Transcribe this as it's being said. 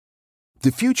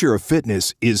The future of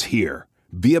fitness is here.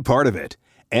 Be a part of it.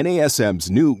 NASM's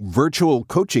new virtual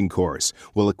coaching course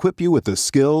will equip you with the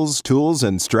skills, tools,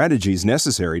 and strategies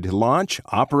necessary to launch,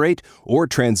 operate, or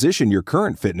transition your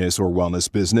current fitness or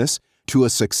wellness business to a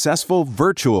successful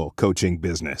virtual coaching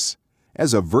business.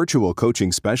 As a virtual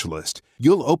coaching specialist,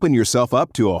 you'll open yourself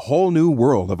up to a whole new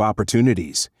world of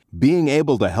opportunities, being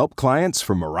able to help clients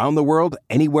from around the world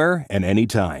anywhere and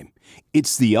anytime.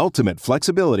 It's the ultimate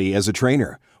flexibility as a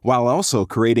trainer, while also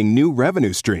creating new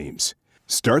revenue streams.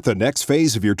 Start the next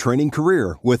phase of your training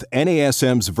career with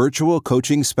NASM's virtual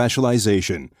coaching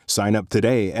specialization. Sign up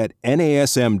today at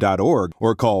nasm.org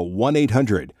or call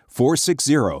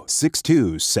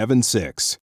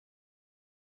 1-800-460-6276.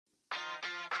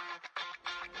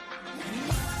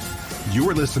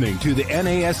 You're listening to the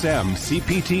NASM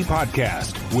CPT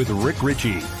Podcast with Rick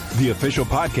Ritchie, the official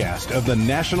podcast of the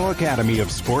National Academy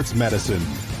of Sports Medicine.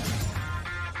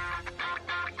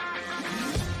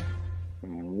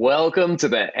 Welcome to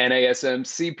the NASM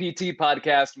CPT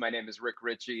Podcast. My name is Rick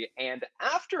Ritchie, and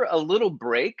after a little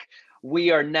break,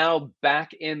 we are now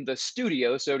back in the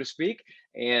studio, so to speak,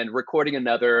 and recording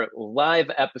another live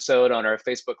episode on our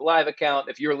Facebook Live account.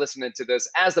 If you're listening to this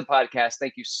as the podcast,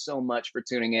 thank you so much for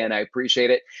tuning in. I appreciate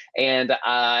it. And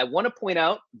I want to point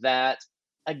out that,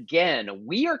 again,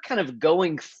 we are kind of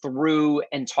going through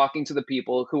and talking to the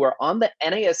people who are on the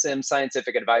NASM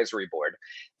Scientific Advisory Board.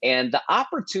 And the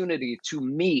opportunity to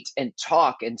meet and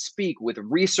talk and speak with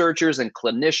researchers and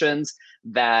clinicians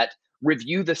that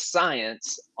review the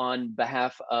science on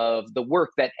behalf of the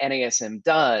work that NASM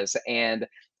does and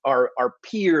our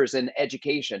peers in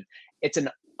education. It's an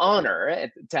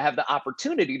honor to have the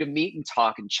opportunity to meet and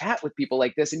talk and chat with people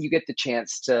like this, and you get the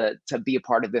chance to be a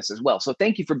part of this as well. So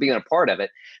thank you for being a part of it.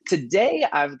 Today,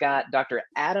 I've got Dr.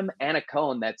 Adam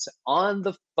Annacone that's on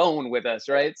the phone with us,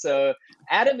 right? So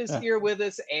Adam is here with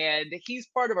us, and he's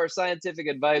part of our scientific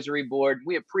advisory board.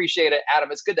 We appreciate it.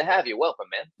 Adam, it's good to have you. Welcome,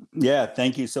 man. Yeah,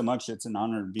 thank you so much. It's an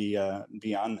honor to be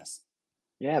on this.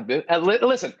 Yeah, but,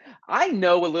 listen, I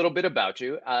know a little bit about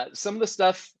you. Some of the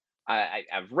stuff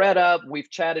I've read up, we've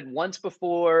chatted once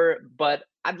before, but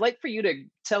I'd like for you to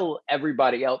tell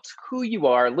everybody else who you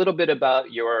are, a little bit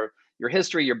about your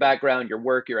history, your background, your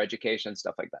work, your education,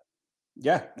 stuff like that.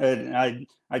 Yeah,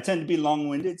 I tend to be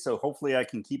long-winded, so hopefully I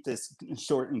can keep this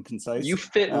short and concise. You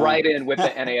fit right in with the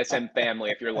NASM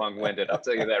family if you're long-winded. I'll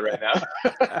tell you that right now.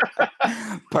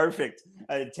 Perfect.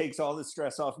 It takes all the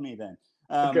stress off me then.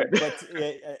 Okay. But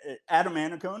Adam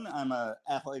Annacone, I'm an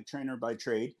athletic trainer by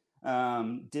trade.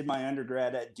 Did my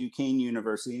undergrad at Duquesne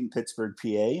University in Pittsburgh, PA,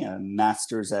 a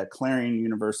master's at Clarion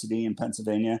University in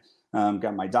Pennsylvania,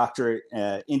 got my doctorate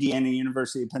at Indiana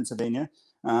University of Pennsylvania.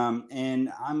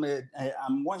 And I'm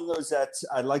one of those that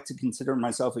I like to consider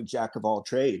myself a jack of all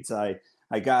trades. I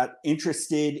got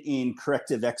interested in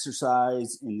corrective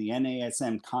exercise in the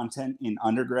NASM content in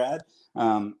undergrad,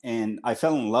 and I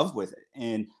fell in love with it.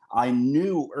 And I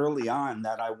knew early on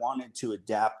that I wanted to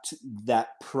adapt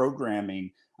that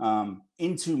programming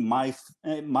into my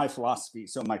philosophy.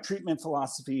 So my treatment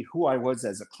philosophy, who I was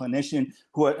as a clinician,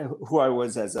 who I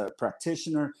was as a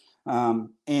practitioner. And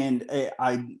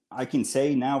I can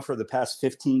say now for the past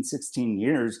 15, 16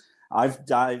 years, I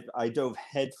dove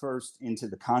headfirst into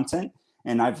the content,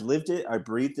 and I've lived it, I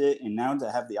breathed it. And now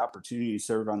to have the opportunity to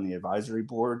serve on the advisory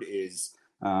board is,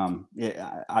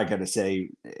 I got to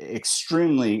say,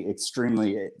 extremely, it's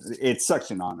such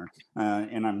an honor.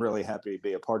 And I'm really happy to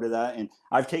be a part of that. And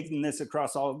I've taken this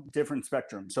across all different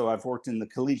spectrums. So I've worked in the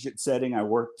collegiate setting, I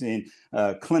worked in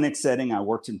a clinic setting, I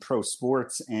worked in pro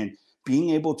sports, and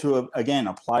being able to, again,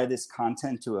 apply this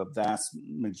content to a vast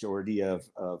majority of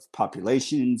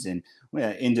populations and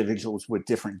individuals with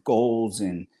different goals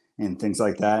and things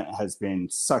like that has been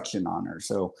such an honor.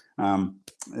 So a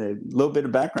little bit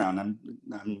of background. I'm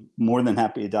more than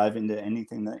happy to dive into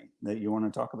anything that you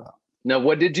want to talk about. Now,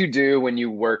 what did you do when you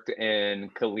worked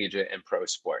in collegiate and pro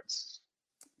sports?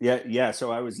 Yeah.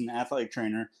 So I was an athletic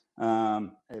trainer.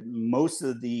 Most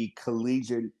of the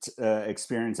collegiate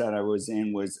experience that I was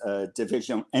in was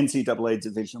NCAA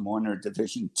Division I or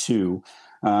Division II.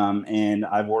 And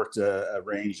I've worked a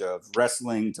range of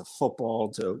wrestling to football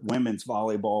to women's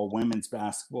volleyball, women's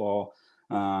basketball,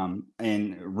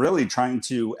 and really trying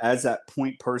to, as that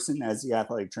point person, as the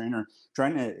athletic trainer,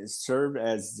 trying to serve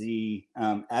as the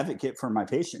advocate for my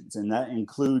patients. And that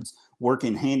includes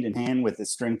working hand in hand with the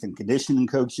strength and conditioning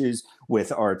coaches,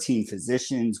 with our team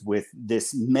physicians, with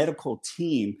this medical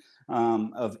team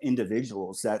of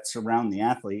individuals that surround the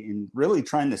athlete, and really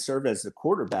trying to serve as the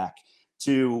quarterback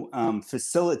to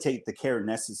facilitate the care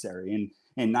necessary.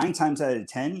 And 9 times out of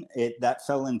 10, that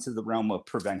fell into the realm of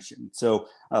prevention. So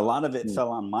a lot of it fell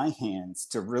on my hands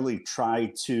to really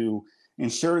try to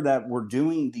ensure that we're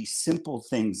doing the simple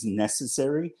things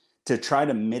necessary to try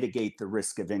to mitigate the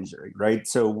risk of injury, right?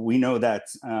 So we know that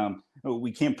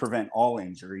we can't prevent all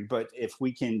injury, but if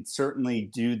we can certainly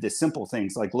do the simple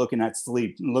things like looking at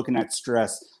sleep, looking at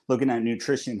stress, looking at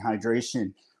nutrition,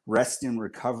 hydration, rest and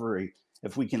recovery,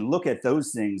 if we can look at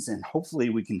those things, and hopefully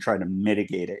we can try to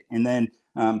mitigate it. And then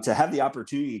to have the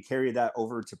opportunity to carry that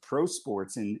over to pro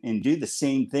sports and do the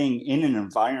same thing in an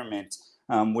environment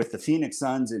with the Phoenix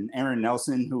Suns and Aaron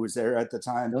Nelson, who was there at the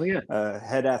time,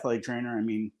 head athletic trainer. I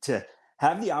mean, to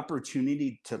have the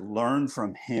opportunity to learn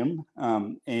from him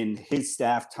and his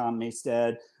staff, Tom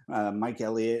Maestad, Mike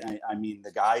Elliott, I mean,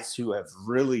 the guys who have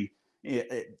really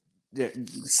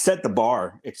set the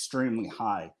bar extremely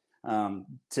high.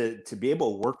 To be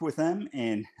able to work with them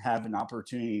and have an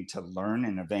opportunity to learn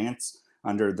and advance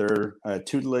under their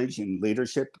tutelage and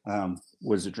leadership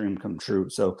was a dream come true.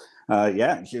 So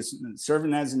just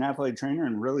serving as an athletic trainer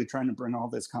and really trying to bring all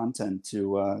this content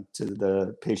to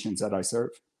the patients that I serve.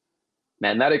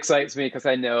 Man, that excites me because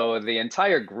I know the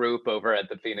entire group over at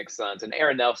the Phoenix Suns, and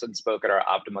Aaron Nelson spoke at our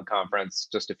Optima conference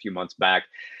just a few months back.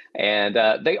 And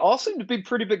they all seem to be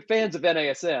pretty big fans of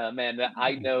NASM. And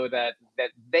I know that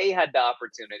they had the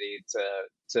opportunity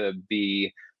to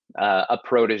be a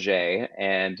protege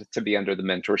and to be under the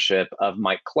mentorship of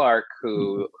Mike Clark,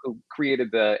 who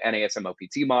created the NASM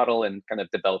OPT model and kind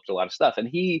of developed a lot of stuff. And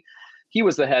he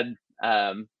was the head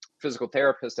physical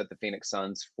therapist at the Phoenix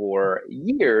Suns for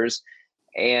years.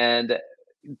 And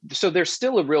so there's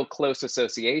still a real close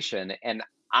association. And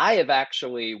I have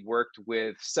actually worked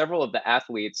with several of the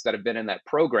athletes that have been in that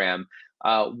program,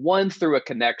 one through a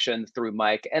connection through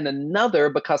Mike, and another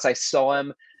because I saw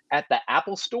him at the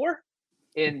Apple store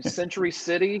in Century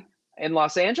City in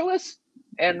Los Angeles.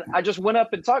 And I just went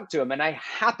up and talked to him, and I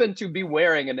happened to be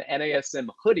wearing an NASM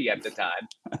hoodie at the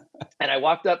time. And I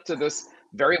walked up to this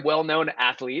very well-known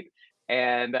athlete,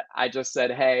 and I just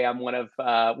said, "Hey, I'm one of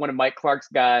Mike Clark's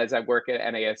guys. I work at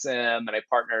NASM, and I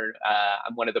partnered.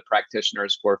 I'm one of the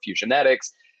practitioners for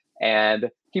Fusionetics." And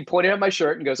he pointed at my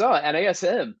shirt and goes, "Oh,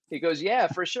 NASM." He goes, "Yeah,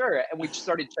 for sure." And we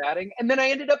started chatting, and then I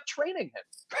ended up training him.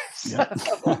 So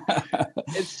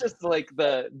it's just like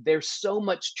there's so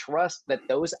much trust that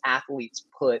those athletes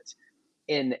put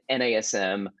in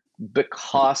NASM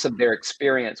because of their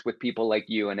experience with people like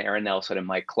you and Aaron Nelson and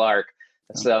Mike Clark.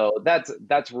 So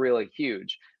that's really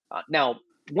huge. Now,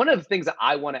 one of the things that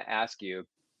I want to ask you,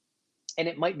 and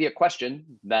it might be a question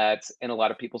that's in a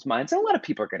lot of people's minds, and a lot of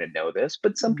people are going to know this,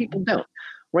 but some people don't,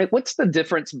 right? What's the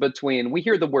difference between, we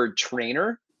hear the word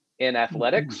trainer in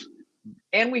athletics,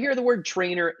 and we hear the word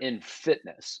trainer in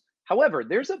fitness. However,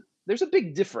 there's a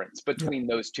big difference between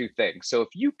those two things. So if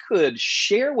you could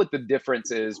share what the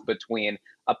difference is between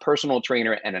a personal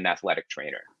trainer and an athletic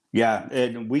trainer. Yeah,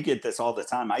 and we get this all the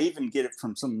time. I even get it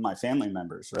from some of my family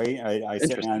members, right? I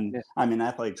say I'm an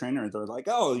athletic trainer, and they're like,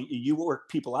 "Oh, you work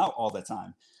people out all the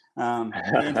time,"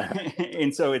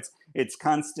 and so it's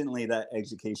constantly that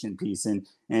education piece. And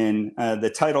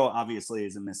the title obviously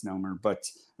is a misnomer, but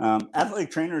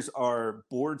athletic trainers are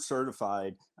board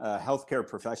certified healthcare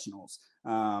professionals.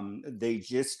 They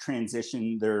just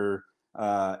transitioned their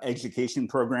education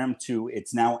program to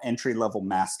it's now entry-level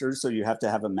master's, so you have to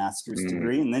have a master's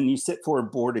degree, and then you sit for a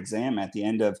board exam at the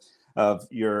end of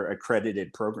your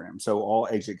accredited program. So all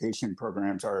education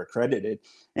programs are accredited,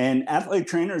 and athletic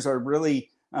trainers are really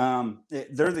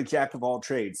they're the jack of all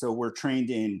trades. So we're trained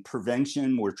in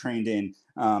prevention, we're trained in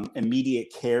immediate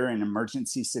care in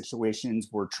emergency situations,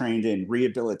 we're trained in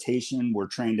rehabilitation, we're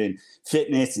trained in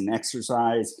fitness and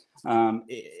exercise.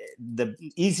 The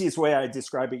easiest way I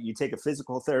describe it, you take a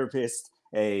physical therapist,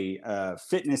 a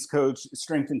fitness coach,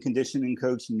 strength and conditioning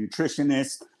coach,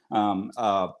 nutritionist,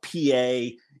 PA,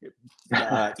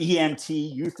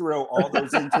 EMT, you throw all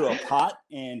those into a pot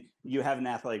and you have an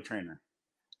athletic trainer.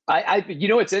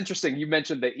 It's interesting. You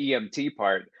mentioned the EMT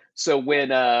part. So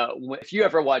when if you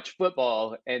ever watch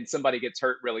football and somebody gets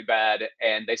hurt really bad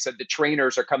and they said the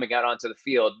trainers are coming out onto the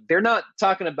field, they're not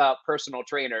talking about personal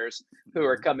trainers who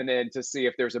are coming in to see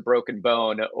if there's a broken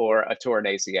bone or a torn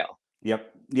ACL.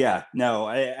 Yep. Yeah. No,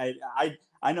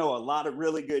 I know a lot of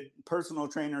really good personal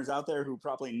trainers out there who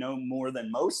probably know more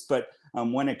than most, but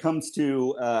when it comes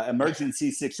to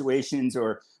emergency situations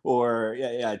or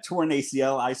torn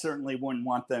ACL, I certainly wouldn't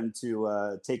want them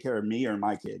to take care of me or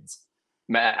my kids.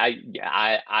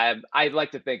 I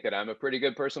like to think that I'm a pretty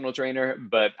good personal trainer,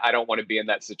 but I don't want to be in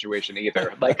that situation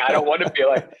either. Like, I don't want to be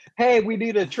like, "Hey, we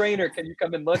need a trainer. Can you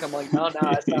come and look?" I'm like, "No,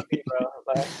 no, it's not me, bro.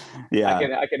 But Yeah.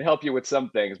 I can help you with some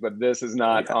things, but this is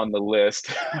not Yeah. on the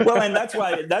list." Well, and that's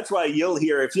why you'll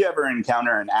hear, if you ever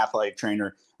encounter an athletic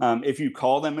trainer, if you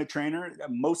call them a trainer,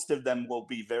 most of them will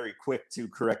be very quick to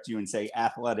correct you and say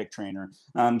athletic trainer.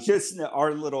 Just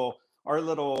our little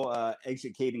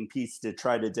educating piece to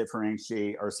try to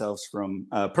differentiate ourselves from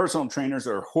personal trainers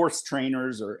or horse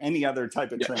trainers or any other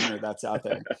type of Yeah. trainer that's out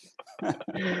there.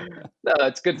 No,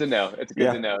 it's good to know. It's good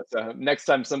to Yeah. know. So next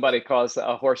time somebody calls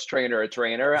a horse trainer a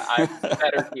trainer, I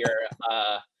better hear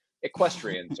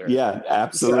equestrian, sir. Yeah, So,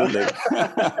 absolutely.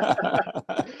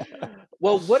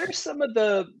 well, what are some of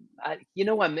the,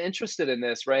 I'm interested in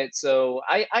this, right? So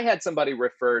I had somebody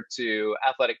refer to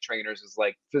athletic trainers as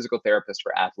like physical therapists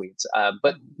for athletes,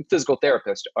 but physical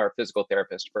therapists are physical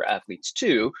therapists for athletes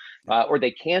too, or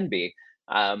they can be.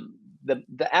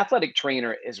 The athletic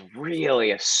trainer is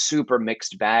really a super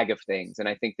mixed bag of things, and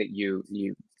I think that you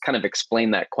kind of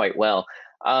explained that quite well.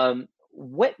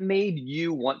 What made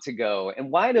you want to go, and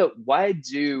why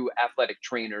do athletic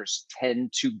trainers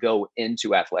tend to go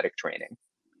into athletic training?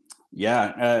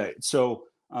 Yeah.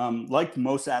 Like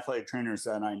most athletic trainers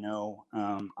that I know,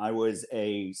 I was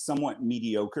a somewhat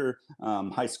mediocre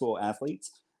high school athlete.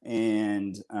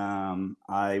 And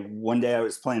I one day I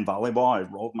was playing volleyball. I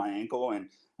rolled my ankle, and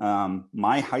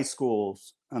my high school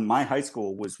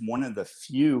was one of the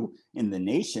few in the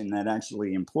nation that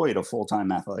actually employed a full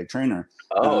time athletic trainer.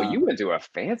 Oh, Uh, you went to a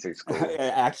fancy school.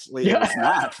 Actually, it Yeah. was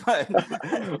not, but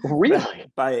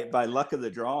Really? by luck of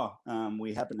the draw,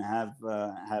 we happen to have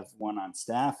one on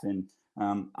staff, and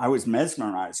I was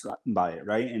mesmerized by it,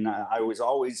 right? And I was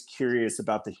always curious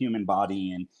about the human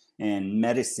body and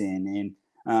medicine, and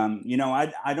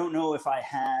I don't know if I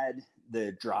had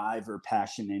the drive or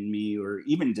passion in me, or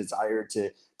even desire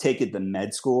to take it the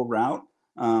med school route.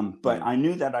 But Mm. I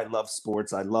knew that I loved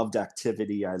sports. I loved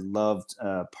activity. I loved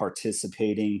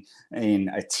participating in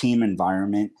a team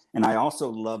environment, and I also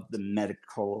loved the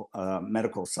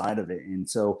medical side of it. And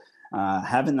so,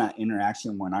 having that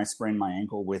interaction when I sprained my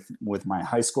ankle with my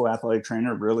high school athletic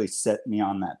trainer really set me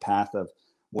on that path of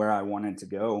where I wanted to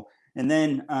go. And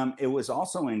then it was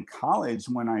also in college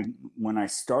when I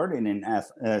started in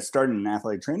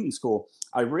athletic training school.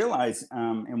 I realized,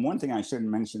 and one thing I should have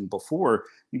mentioned before,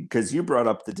 because you brought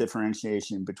up the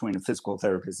differentiation between a physical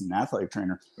therapist and an athletic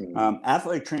trainer. Mm.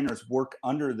 Athletic trainers work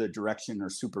under the direction or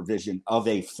supervision of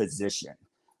a physician.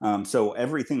 So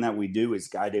everything that we do is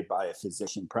guided by a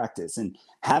physician practice, and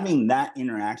having that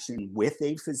interaction with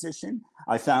a physician,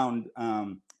 I found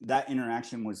that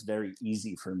interaction was very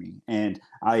easy for me, and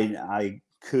I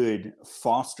could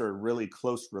foster a really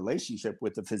close relationship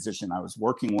with the physician I was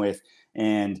working with,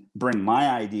 and bring my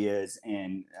ideas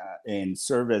and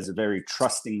serve as a very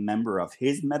trusting member of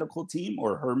his medical team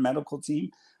or her medical team.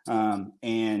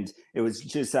 And it was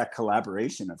just that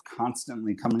collaboration of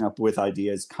constantly coming up with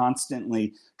ideas,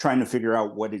 constantly trying to figure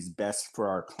out what is best for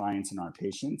our clients and our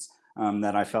patients,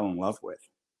 that I fell in love with.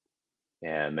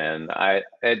 Yeah, man.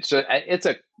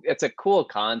 It's a cool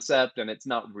concept, and it's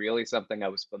not really something I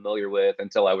was familiar with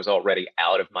until I was already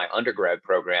out of my undergrad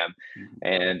program. Mhm.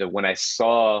 And when I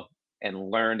saw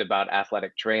and learned about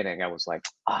athletic training, I was like,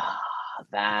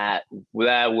 that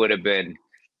would have been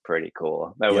pretty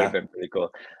cool. That would have Yeah. been pretty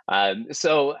cool.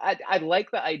 So I like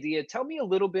the idea. Tell me a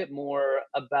little bit more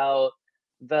about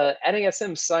the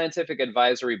NASM Scientific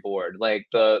Advisory Board, like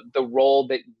the role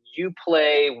that you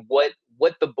play, what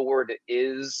the board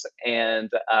is,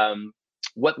 and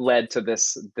what led to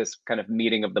this kind of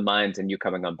meeting of the minds and you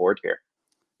coming on board here.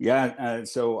 Yeah,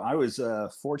 so I was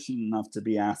fortunate enough to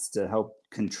be asked to help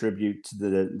contribute to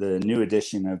the new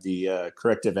edition of the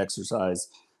corrective exercise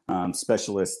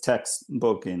specialist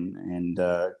textbook and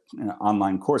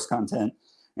online course content.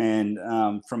 And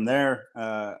from there,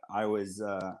 I was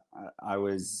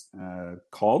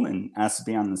called and asked to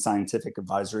be on the scientific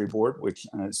advisory board, which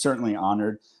certainly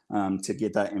honored to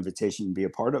get that invitation to be a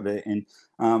part of it. And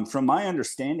from my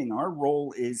understanding, our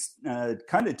role is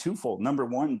kind of twofold. Number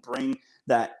one, bring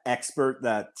that expert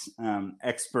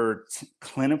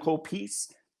clinical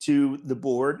piece to the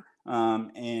board,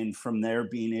 and from there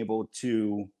being able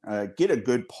to get a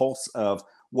good pulse of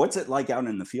what's it like out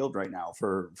in the field right now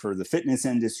for the fitness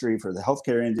industry, for the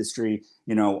healthcare industry,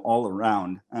 all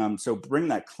around. So bring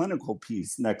that clinical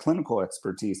piece, that clinical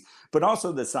expertise, but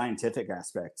also the scientific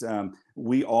aspect.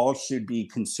 We all should be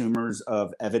consumers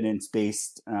of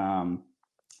evidence-based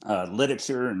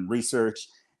literature and research,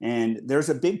 And there's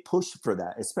a big push for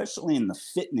that, especially in the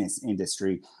fitness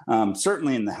industry.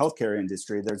 Certainly in the healthcare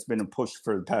industry, there's been a push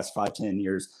for the past 5-10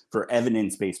 years for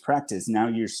evidence-based practice. Now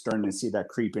you're starting to see that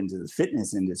creep into the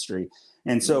fitness industry.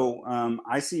 And so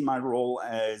I see my role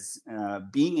as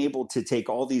being able to take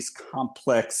all these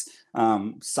complex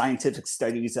scientific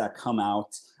studies that come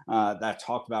out that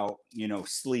talk about,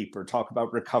 sleep, or talk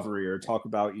about recovery, or talk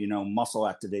about, muscle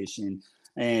activation,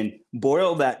 and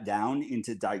boil that down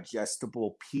into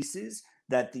digestible pieces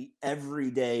that the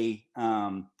everyday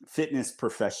fitness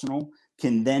professional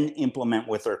can then implement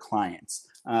with their clients.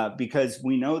 Because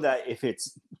we know that if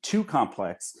it's too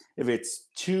complex, if it's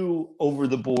too over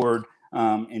the board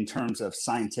in terms of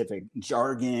scientific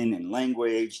jargon and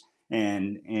language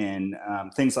and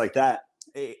things like that,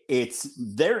 it's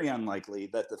very unlikely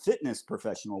that the fitness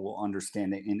professional will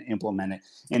understand it and implement it.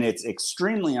 And it's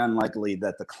extremely unlikely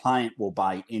that the client will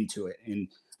buy into it. And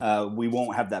we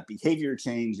won't have that behavior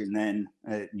change. And then,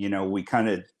 we kind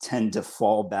of tend to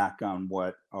fall back on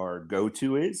what our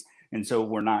go-to is. And so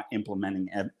we're not implementing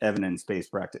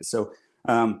evidence-based practice. So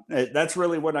that's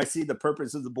really what I see. The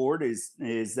purpose of the board is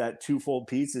that twofold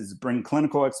piece: is bring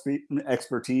clinical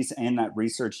expertise and that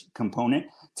research component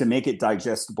to make it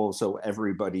digestible, so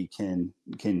everybody can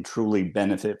truly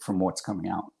benefit from what's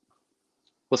coming out.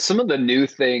 Well, some of the new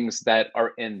things that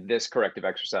are in this corrective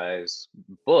exercise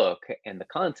book and the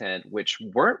content, which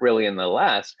weren't really in the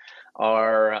last,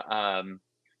 are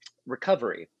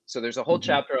recovery. So there's a whole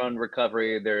chapter on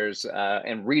recovery. There's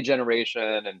and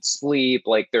regeneration and sleep.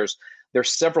 Like there's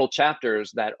several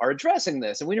chapters that are addressing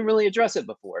this, and we didn't really address it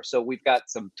before. So we've got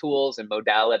some tools and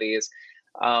modalities.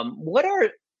 What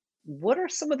are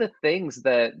some of the things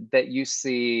that you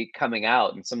see coming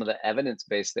out, and some of the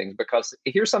evidence-based things? Because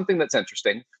here's something that's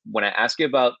interesting. When I asked you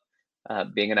about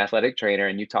being an athletic trainer,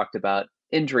 and you talked about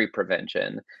injury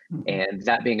prevention and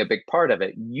that being a big part of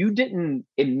it, you didn't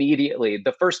immediately,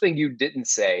 the first thing you didn't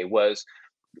say was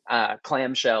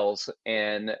clamshells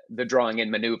and the drawing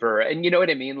in maneuver. And you know what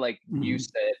I mean? Like you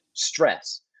said,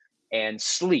 stress and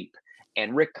sleep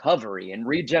and recovery and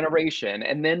regeneration.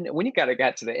 And then when you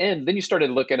got to the end, then you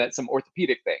started looking at some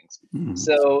orthopedic things.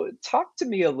 So talk to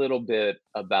me a little bit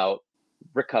about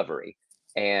recovery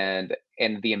and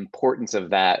the importance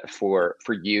of that for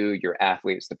you, your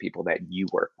athletes, the people that you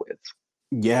work with.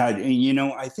 Yeah,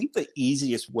 I think the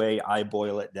easiest way I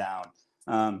boil it down,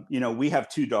 we have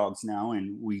 2 dogs now,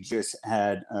 and we just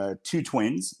had 2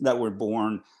 twins that were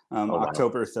born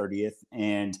October 30th.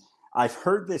 And I've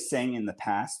heard this saying in the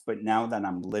past, but now that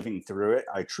I'm living through it,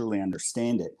 I truly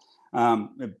understand it.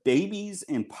 Babies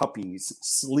and puppies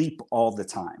sleep all the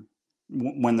time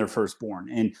when they're first born.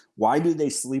 And why do they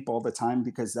sleep all the time?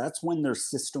 Because that's when their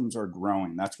systems are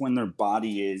growing. That's when their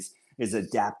body is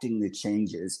adapting to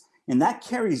changes. And that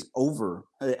carries over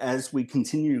as we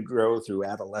continue to grow through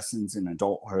adolescence and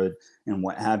adulthood and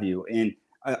what have you. And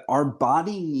our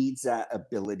body needs that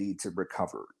ability to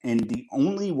recover. And the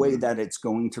only way that it's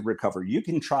going to recover, you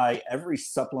can try every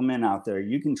supplement out there,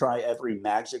 you can try every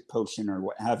magic potion or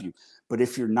what have you. But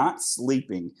if you're not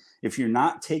sleeping, if you're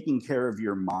not taking care of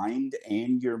your mind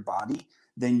and your body,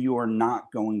 then you are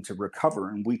not going to recover.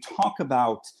 And we talk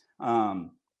about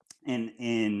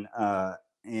in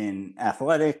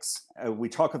athletics, we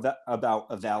talk about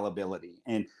availability.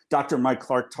 And Dr. Mike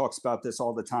Clark talks about this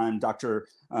all the time. Dr.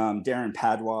 Darren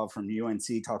Padua from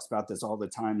UNC talks about this all the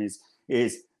time, is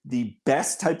the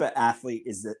best type of athlete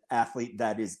is the athlete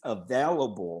that is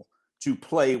available to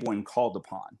play when called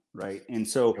upon, right? And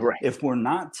so if we're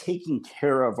not taking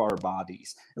care of our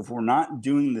bodies, if we're not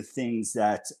doing the things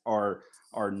that are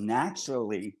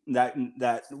naturally that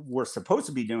we're supposed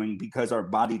to be doing because our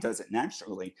body does it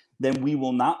naturally, then we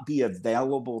will not be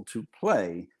available to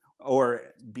play or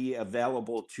be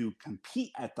available to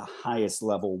compete at the highest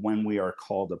level when we are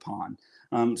called upon.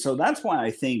 So that's why I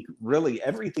think really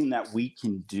everything that we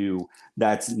can do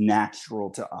that's natural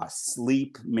to us,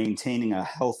 sleep, maintaining a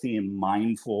healthy and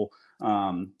mindful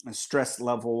stress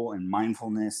level and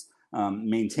mindfulness,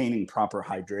 maintaining proper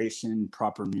hydration,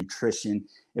 proper nutrition.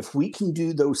 If we can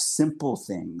do those simple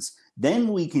things, then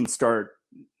we can start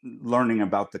learning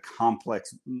about the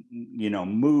complex,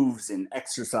 moves and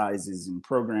exercises and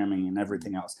programming and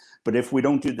everything else. But if we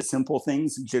don't do the simple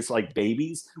things, just like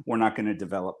babies, we're not going to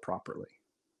develop properly.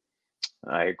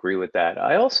 I agree with that.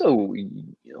 I also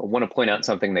want to point out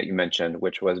something that you mentioned,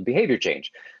 which was behavior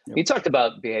change. Yep. You talked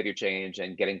about behavior change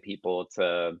and getting people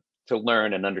to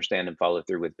learn and understand and follow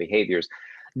through with behaviors.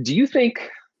 Do you think,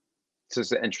 this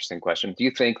is an interesting question, do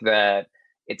you think that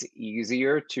it's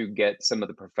easier to get some of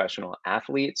the professional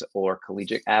athletes or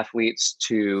collegiate athletes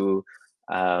to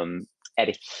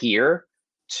adhere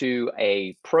to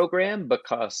a program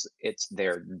because it's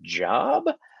their job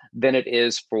than it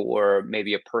is for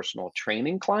maybe a personal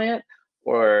training client,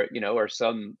 or or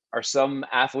some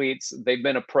athletes, they've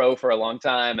been a pro for a long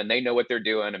time and they know what they're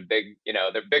doing, and big,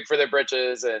 they're big for their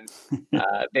britches, and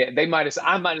I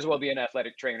might as well be an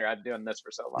athletic trainer. I've done this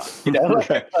for so long,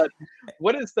 Right. But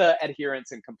what is the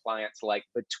adherence and compliance like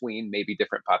between maybe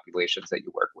different populations that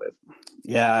you work with?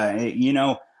 Yeah,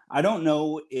 I don't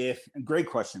know if, great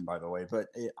question, by the way, but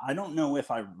I don't know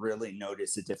if I really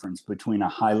notice a difference between a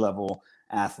high level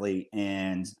athlete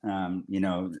and,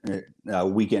 a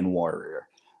weekend warrior.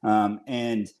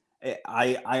 And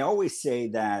I always say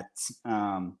that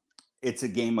it's a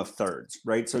game of thirds,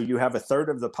 right? So you have a third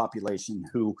of the population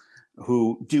who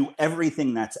do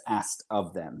everything that's asked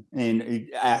of them, and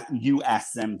you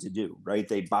ask them to do, right?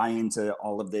 They buy into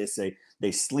all of this.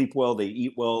 They sleep well, they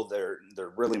eat well, they're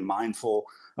really mindful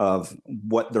of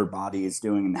what their body is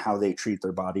doing and how they treat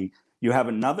their body. You have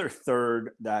another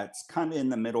third that's kind of in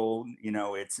the middle.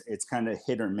 It's kind of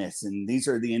hit or miss, and these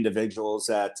are the individuals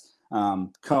that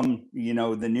come,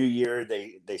 the new year,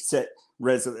 they set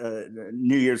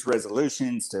New Year's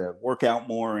resolutions to work out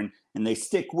more, and they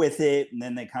stick with it, and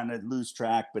then they kind of lose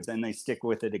track, but then they stick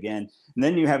with it again. And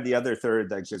then you have the other third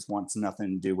that just wants nothing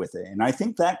to do with it. And I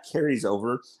think that carries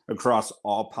over across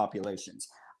all populations.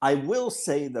 I will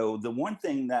say, though, the one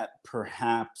thing that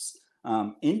perhaps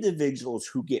individuals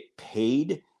who get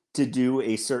paid to do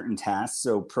a certain task,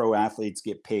 so pro athletes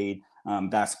get paid,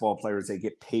 basketball players, they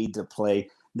get paid to play,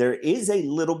 there is a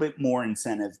little bit more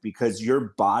incentive because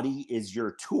your body is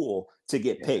your tool to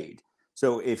get paid.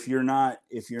 So if you're not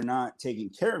taking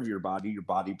care of your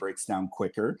body breaks down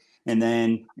quicker, and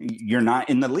then you're not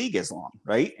in the league as long,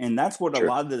 right? And that's what a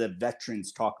lot of the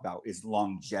veterans talk about, is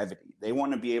longevity. They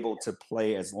want to be able to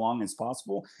play as long as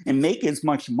possible and make as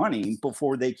much money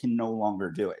before they can no longer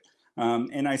do it.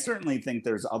 And I certainly think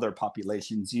there's other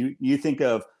populations. You think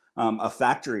of a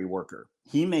factory worker.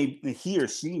 He or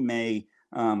she may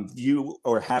view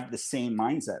or have the same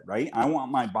mindset, right? I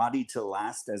want my body to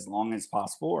last as long as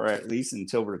possible, or at least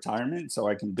until retirement, so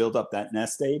I can build up that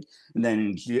nest egg and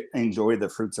then enjoy the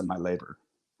fruits of my labor.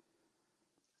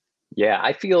 Yeah,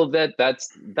 I feel that that's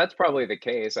probably the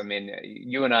case. I mean,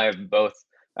 you and I have both,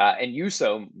 and you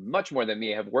so much more than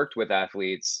me, have worked with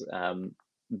athletes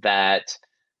that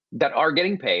are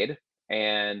getting paid,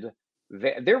 and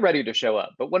they're ready to show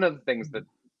up. But one of the things that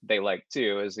they like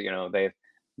too is,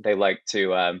 they like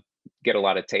to get a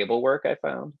lot of table work, I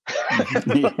found.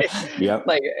 like, Yep.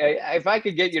 like if I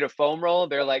could get you to foam roll,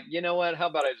 they're like, you know what? How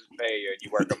about I just pay you and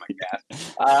you work on my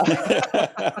gas?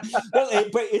 Well,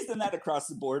 but isn't that across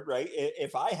the board, right?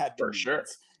 If I had the For sure.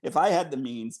 if I had the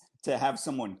means to have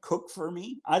someone cook for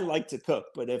me, I like to cook,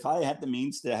 but if I had the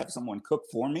means to have someone cook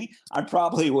for me, I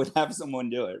probably would have someone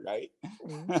do it, right?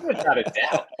 Without a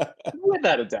doubt.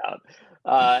 Without a doubt.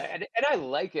 And I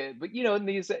like it, but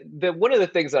in one of the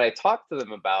things that I talk to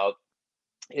them about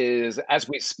is, as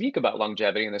we speak about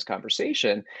longevity in this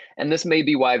conversation, and this may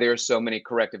be why there are so many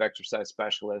corrective exercise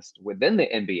specialists within the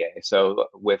NBA, so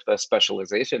with a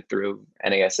specialization through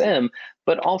NASM,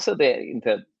 but also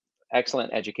the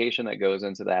excellent education that goes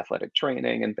into the athletic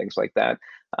training and things like that.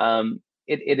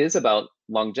 It is about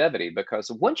longevity,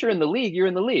 because once you're in the league, you're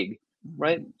in the league,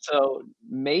 right? So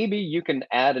maybe you can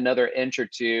add another inch or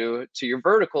two to your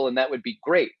vertical, and that would be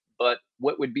great. But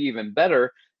what would be even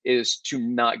better is to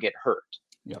not get hurt.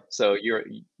 Yep. So you're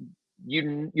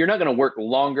not going to work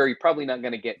longer. You're probably not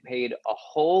going to get paid a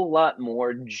whole lot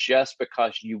more just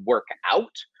because you work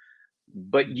out,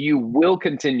 but you will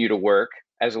continue to work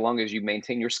as long as you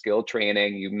maintain your skill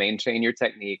training, you maintain your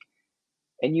technique,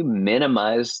 and you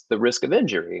minimize the risk of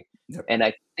injury. Yep. And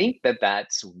I think that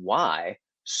that's why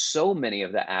so many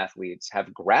of the athletes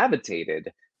have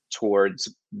gravitated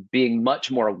towards being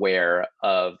much more aware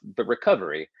of the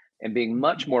recovery and being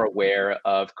much more aware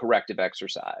of corrective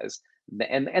exercise.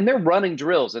 And they're running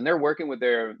drills, and they're working with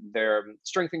their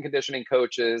strength and conditioning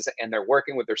coaches, and they're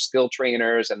working with their skill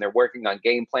trainers, and they're working on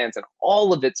game plans, and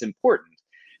all of it's important.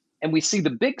 And we see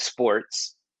the big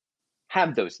sports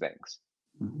have those things,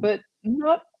 but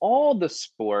not all the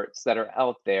sports that are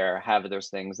out there have those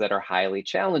things that are highly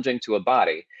challenging to a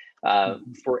body.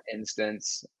 For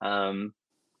instance, I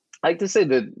like to say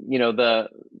that,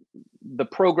 the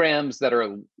programs that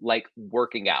are like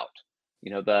working out,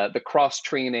 the cross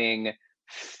training,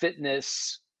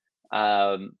 fitness,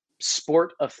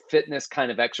 sport of fitness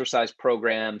kind of exercise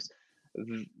programs,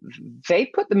 they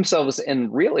put themselves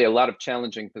in really a lot of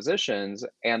challenging positions,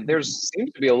 and there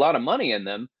seems to be a lot of money in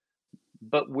them.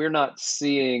 but we're not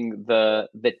seeing the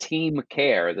team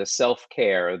care, the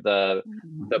self-care, the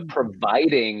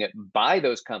providing by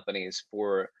those companies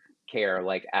for care,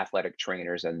 like athletic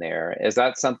trainers in there. Is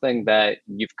that something that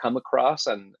you've come across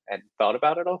and thought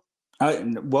about at all?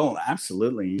 Well,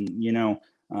 absolutely.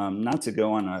 Not to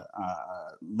go on a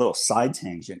little side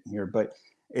tangent here, but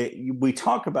we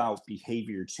talk about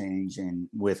behavior change and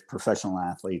with professional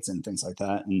athletes and things like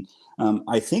that. And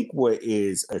I think what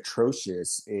is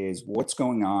atrocious is what's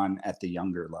going on at the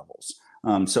younger levels.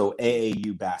 So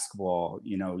AAU basketball,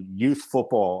 youth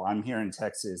football. I'm here in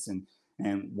Texas,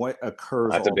 and what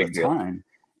occurs That's a all the big deal. time.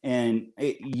 And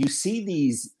you see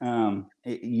these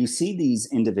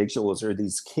individuals or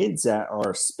these kids that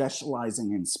are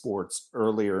specializing in sports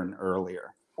earlier and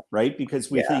earlier, right? Because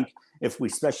we Yeah. think if we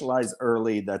specialize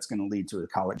early, that's going to lead to a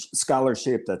college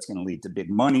scholarship, that's going to lead to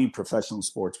big money, professional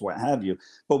sports, what have you.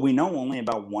 But we know only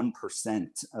about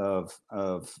 1% of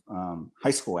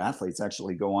high school athletes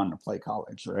actually go on to play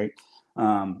college, right?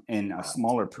 And a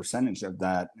smaller percentage of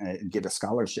that get a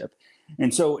scholarship.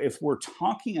 And so, if we're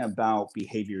talking about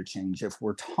behavior change, if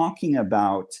we're talking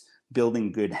about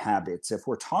building good habits, if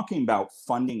we're talking about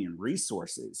funding and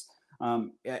resources,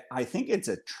 I think it's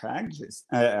a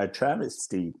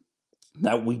travesty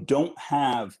that we don't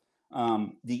have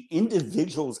the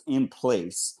individuals in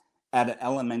place at an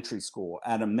elementary school,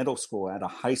 at a middle school, at a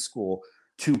high school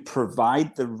to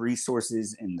provide the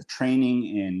resources and the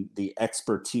training and the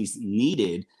expertise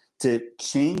needed to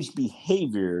change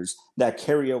behaviors that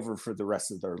carry over for the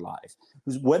rest of their life.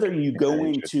 Because whether you go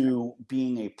Very interesting. into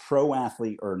being a pro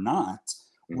athlete or not,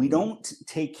 we Mhm. don't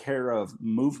take care of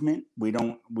movement. We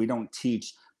don't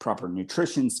teach proper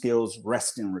nutrition skills,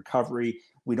 rest and recovery.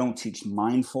 We don't teach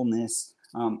mindfulness.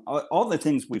 All the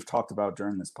things we've talked about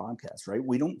during this podcast, right?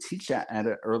 We don't teach that at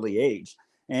an early age.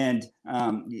 And,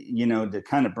 to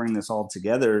kind of bring this all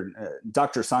together,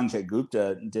 Dr. Sanjay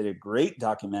Gupta did a great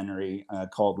documentary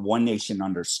called One Nation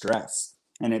Under Stress.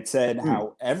 And it said Hmm.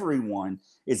 how everyone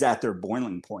is at their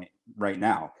boiling point right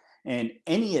now. And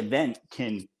any event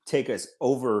can take us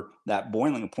over that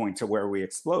boiling point to where we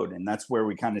explode. And that's where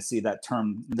we kind of see that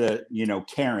term,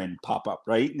 Karen pop up,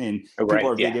 right? And people Right.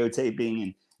 are Yeah.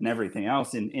 videotaping and everything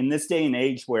else. And in this day and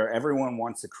age where everyone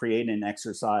wants to create an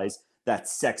exercise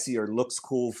that's sexy or looks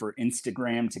cool for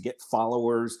Instagram to get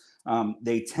followers,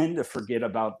 they tend to forget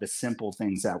about the simple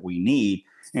things that we need.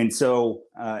 And so,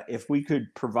 if we could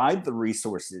provide the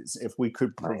resources, if we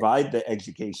could Right. provide the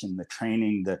education, the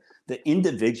training, the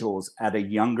individuals at a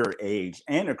younger age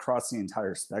and across the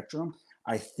entire spectrum,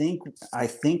 I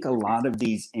think a lot of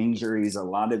these injuries, a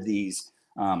lot of these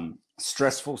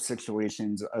stressful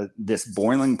situations, this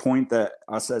boiling point that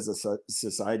us as a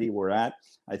society we're at,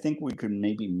 I think we could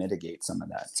maybe mitigate some of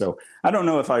that. So I don't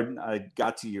know if I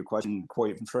got to your question.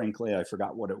 Quite frankly, I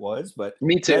forgot what it was, but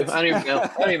Me too. that's I don't even know.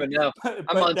 I don't even know. I'm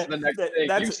but on to the next thing.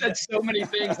 You've said so many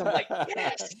things. I'm like,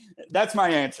 yes. that's my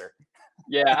answer.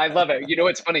 Yeah, I love it. You know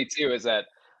what's funny too is that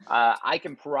I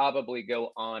can probably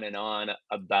go on and on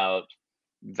about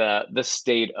the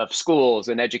state of schools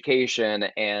and education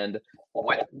and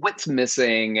what's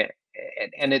missing,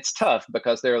 and it's tough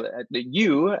because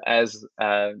you as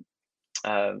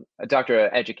a doctor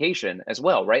of education as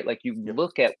well, right? Like you Yep.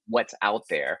 look at what's out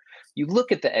there, you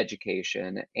look at the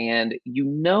education, and you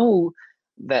know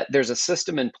that there's a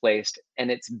system in place, and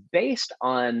it's based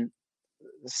on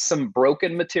some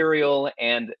broken material,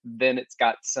 and then it's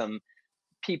got some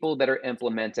people that are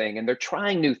implementing, and they're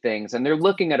trying new things, and they're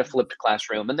looking at a flipped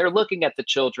classroom, and they're looking at the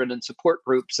children and support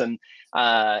groups, and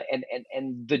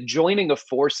the joining of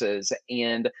forces,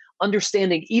 and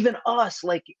understanding even us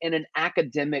like in an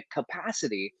academic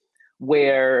capacity,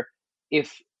 where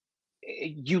if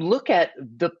you look at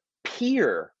the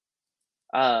peer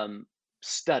um,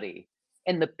 study.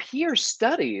 And the peer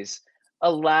studies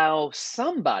allow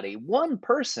somebody, one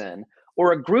person,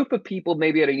 or a group of people,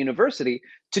 maybe at a university,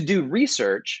 to do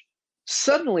research.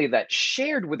 Suddenly, that's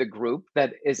shared with a group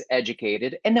that is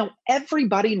educated, and now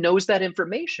everybody knows that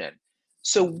information.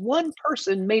 So, one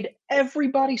person made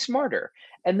everybody smarter,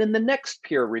 and then the next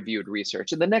peer reviewed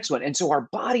research, and the next one. And so, our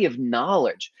body of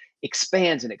knowledge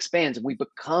expands and expands, and we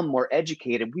become more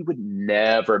educated. We would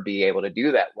never be able to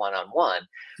do that one on one.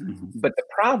 Mhm. But the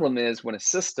problem is when a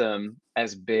system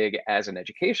as big as an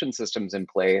education system's in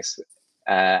place,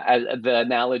 the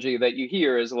analogy that you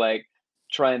hear is like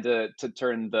trying to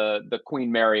turn the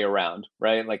Queen Mary around,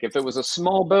 right? Like if it was a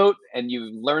small boat and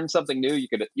you learned something new, you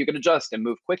could adjust and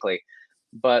move quickly.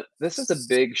 But this is a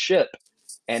big ship,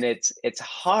 and it's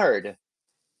hard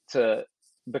to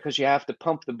because you have to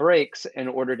pump the brakes in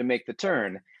order to make the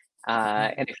turn.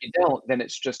 And if you don't, then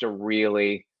it's just a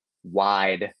really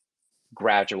wide,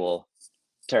 gradual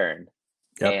turn.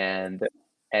 Yep.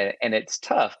 And it's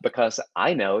tough because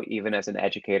I know, even as an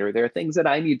educator, there are things that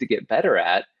I need to get better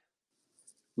at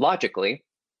logically,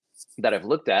 that I've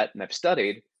looked at and I've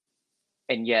studied,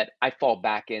 and yet I fall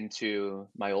back into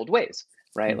my old ways,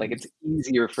 right? Like, it's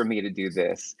easier for me to do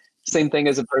this. Same thing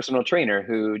as a personal trainer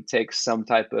who takes some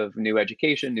type of new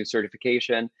education, new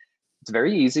certification. It's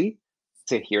very easy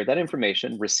to hear that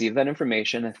information, receive that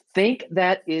information, and think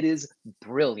that it is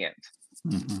brilliant.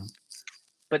 Mm-hmm.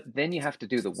 But then you have to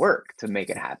do the work to make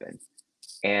it happen.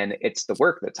 And it's the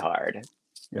work that's hard.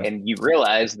 Yep. And you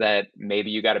realize that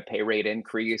maybe you got a pay rate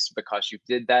increase because you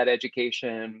did that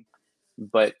education,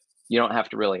 but you don't have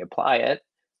to really apply it.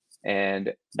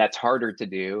 And that's harder to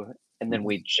do. And then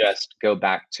we just go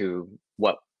back to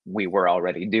what we were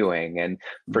already doing. And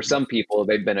for some people,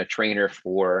 they've been a trainer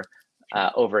for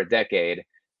over a decade,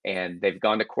 and they've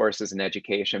gone to courses in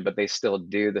education, but they still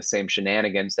do the same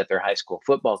shenanigans that their high school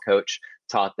football coach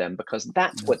taught them, because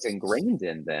that's what's ingrained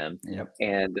in them. Yep.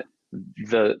 And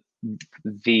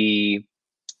the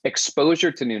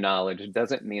exposure to new knowledge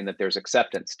doesn't mean that there's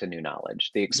acceptance to new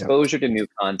knowledge. The exposure to new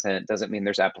content doesn't mean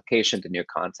there's application to new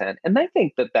content. And I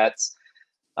think that that's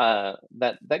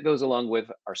that goes along with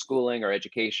our schooling, our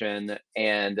education,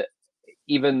 and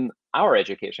even our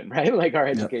education, right? Like our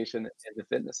education in the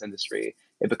fitness industry,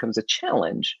 it becomes a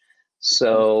challenge.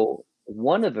 So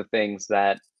one of the things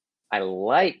that I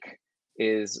like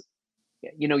is,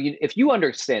 if you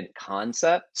understand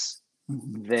concepts,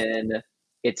 then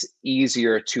it's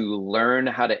easier to learn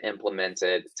how to implement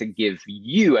it, to give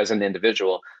you as an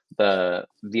individual the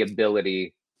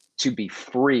ability to be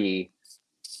freer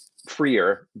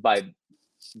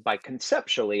by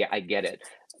conceptually, I get it.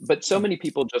 But so many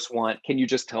people just want, can you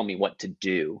just tell me what to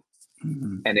do?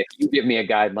 And if you give me a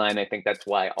guideline, I think that's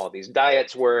why all these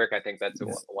diets work. I think that's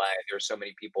why there's so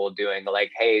many people doing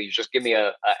like, hey, you just give me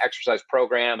a exercise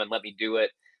program and let me do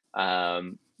it.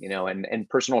 And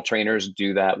personal trainers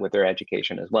do that with their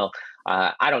education as well.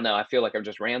 I don't know. I feel like I'm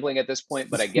just rambling at this point,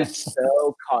 but I get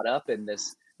so caught up in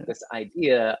this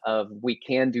idea of we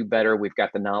can do better. We've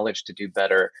got the knowledge to do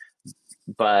better,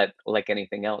 but like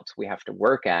anything else, we have to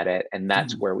work at it. And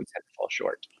that's where we tend to fall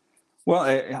short. Well,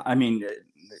 I mean,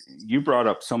 you brought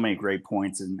up so many great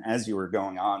points, and as you were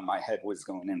going on, my head was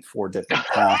going in 4 different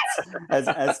paths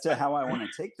as to how I want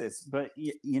to take this. But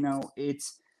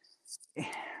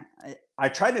I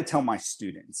try to tell my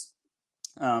students,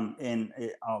 and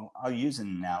I'll use an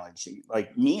analogy.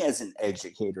 Like me as an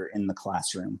educator in the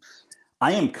classroom,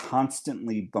 I am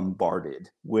constantly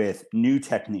bombarded with new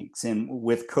techniques, and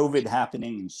with COVID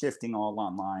happening and shifting all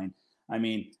online, I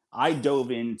mean, I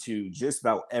dove into just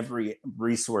about every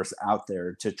resource out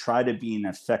there to try to be an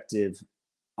effective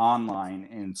online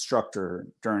instructor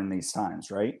during these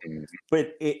times, right?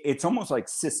 But it's almost like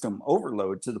system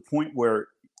overload, to the point where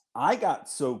I got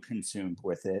so consumed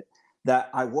with it that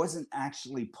I wasn't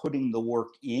actually putting the work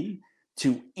in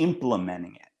to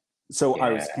implementing it. So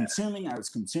I was consuming.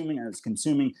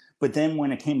 But then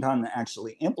when it came time to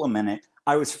actually implement it,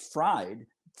 I was fried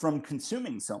from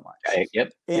consuming so much.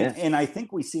 And I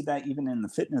think we see that even in the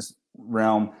fitness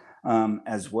realm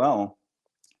as well.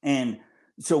 And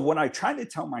so what I try to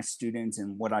tell my students,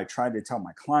 and what I try to tell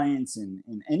my clients and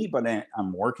anybody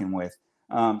I'm working with,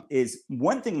 is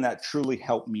one thing that truly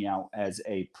helped me out as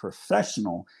a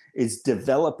professional is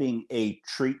developing a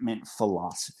treatment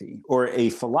philosophy, or a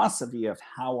philosophy of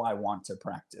how I want to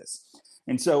practice.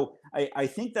 And so I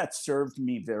think that served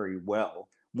me very well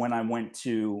when I went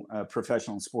to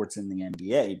professional sports in the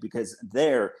NBA, because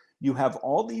there you have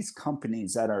all these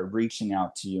companies that are reaching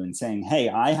out to you and saying, hey,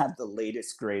 I have the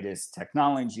latest, greatest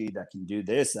technology that can do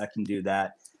this, that can do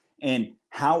that. And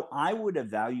how I would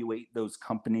evaluate those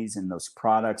companies and those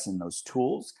products and those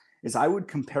tools is I would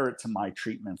compare it to my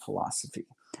treatment philosophy.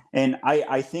 And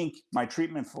I think my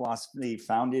treatment philosophy,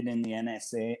 founded in the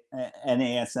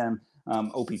NASM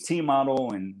OPT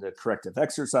model and the corrective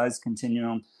exercise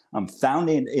continuum,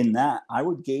 founded in that, I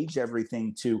would gauge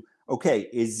everything to, okay,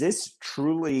 is this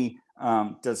truly,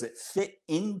 does it fit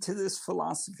into this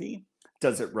philosophy?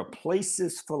 Does it replace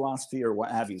this philosophy, or what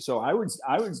have you? So I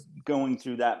was going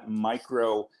through that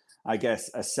micro, I guess,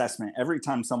 assessment every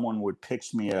time someone would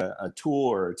pitch me a tool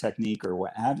or a technique or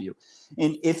what have you.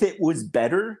 And if it was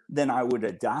better, then I would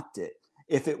adopt it.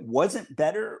 If it wasn't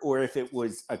better, or if it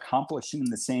was accomplishing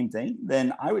the same thing,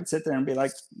 then I would sit there and be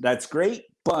like, that's great,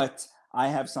 but I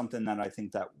have something that I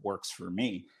think that works for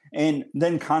me. And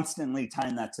then constantly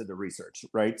tying that to the research,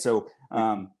 right? So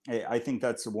I think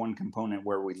that's the one component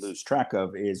where we lose track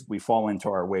of, is we fall into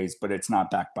our ways, but it's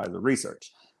not backed by the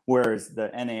research. Whereas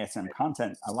the NASM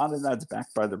content, a lot of that's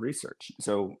backed by the research.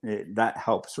 So that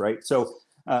helps, right? So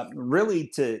really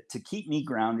to keep me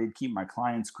grounded, keep my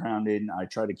clients grounded. I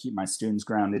try to keep my students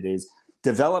grounded. Is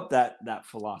develop that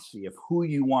philosophy of who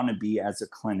you want to be as a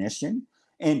clinician,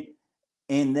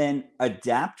 and then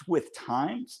adapt with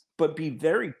times, but be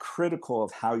very critical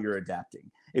of how you're adapting.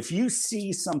 If you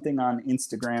see something on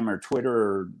Instagram or Twitter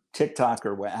or TikTok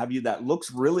or what have you that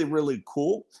looks really, really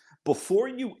cool, before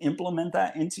you implement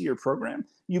that into your program,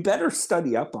 you better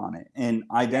study up on it and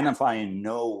identify and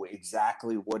know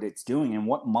exactly what it's doing and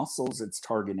what muscles it's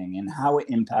targeting and how it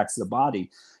impacts the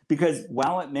body. Because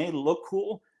while it may look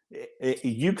cool,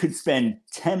 you could spend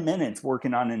 10 minutes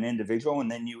working on an individual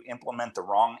and then you implement the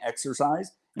wrong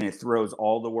exercise and it throws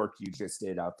all the work you just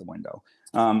did out the window.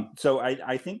 So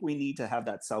I think we need to have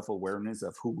that self-awareness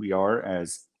of who we are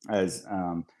as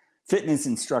fitness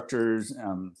instructors,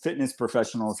 fitness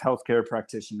professionals, healthcare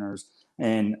practitioners,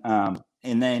 and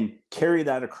then carry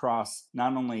that across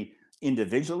not only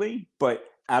individually, but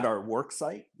at our work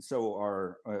site, so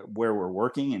our where we're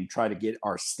working, and try to get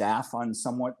our staff on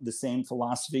somewhat the same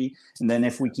philosophy. And then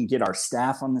if we can get our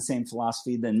staff on the same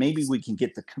philosophy, then maybe we can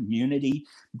get the community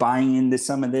buying into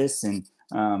some of this, and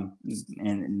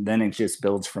then it just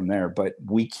builds from there. But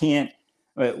we can't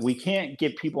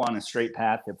get people on a straight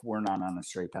path if we're not on a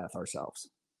straight path ourselves.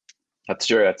 That's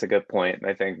true. That's a good point.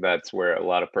 I think that's where a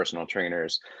lot of personal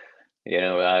trainers,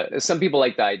 some people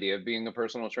like the idea of being a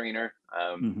personal trainer,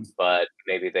 but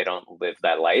maybe they don't live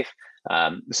that life.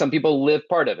 Some people live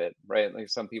part of it, right? Like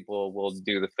some people will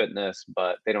do the fitness,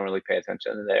 but they don't really pay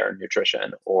attention to their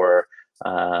nutrition or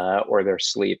their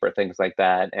sleep or things like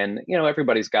that. And,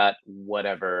 everybody's got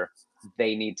whatever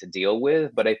they need to deal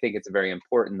with. But I think it's very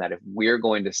important that if we're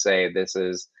going to say this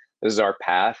is our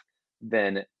path,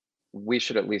 then we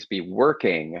should at least be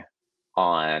working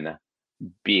on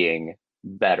being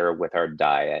better with our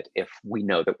diet if we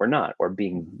know that we're not, or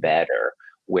being better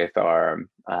with our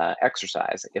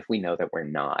exercise if we know that we're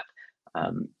not,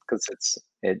 because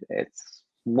it's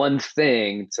one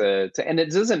thing to and it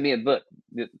doesn't mean, look,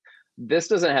 this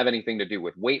doesn't have anything to do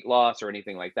with weight loss or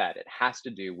anything like that. It has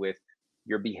to do with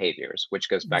your behaviors, which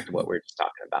goes back to what we were just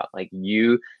talking about. Like,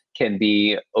 you can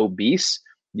be obese,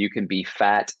 you can be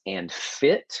fat and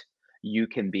fit, you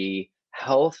can be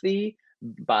healthy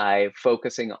by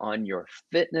focusing on your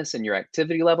fitness and your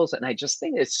activity levels. And I just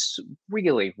think it's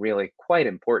really, really quite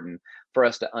important for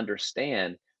us to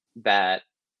understand that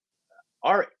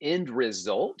our end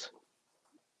result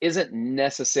isn't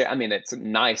necessary. I mean, it's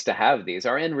nice to have these.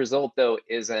 Our end result, though,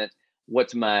 isn't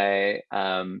what's my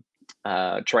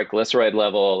triglyceride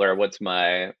level, or what's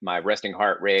my resting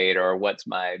heart rate, or what's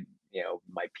my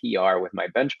my PR with my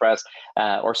bench press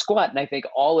or squat. And I think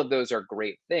all of those are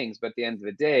great things, but at the end of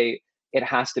the day, it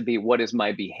has to be, what is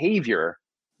my behavior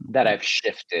that I've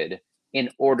shifted in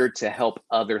order to help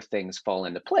other things fall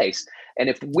into place. And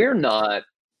if we're not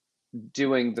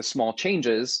doing the small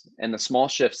changes and the small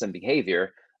shifts in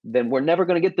behavior, then we're never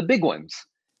going to get the big ones.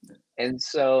 And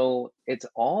so it's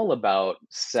all about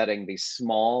setting these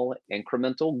small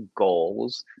incremental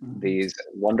goals, these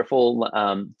wonderful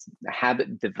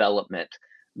habit development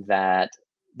that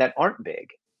aren't big.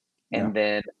 And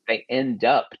then they end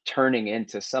up turning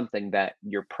into something that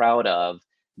you're proud of,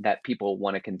 that people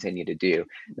want to continue to do.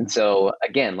 And so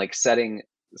again, like setting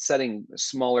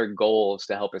smaller goals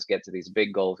to help us get to these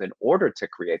big goals in order to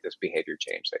create this behavior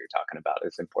change that you're talking about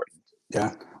is important.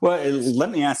 Yeah. Well, let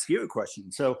me ask you a question.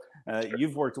 So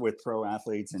you've worked with pro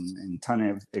athletes and ton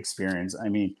of experience. I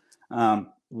mean,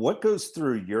 what goes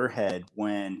through your head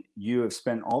when you have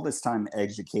spent all this time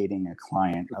educating a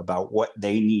client about what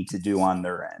they need to do on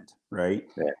their end, right?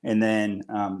 Yeah. And then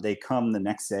they come the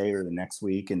next day or the next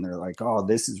week and they're like, oh,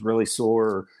 this is really sore,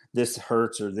 or this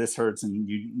hurts, and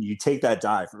you take that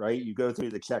dive, right? You go through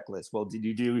the checklist. Well, did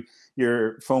you do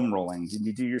your foam rolling? Did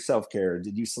you do your self-care?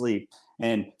 Did you sleep?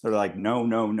 And they're like, no,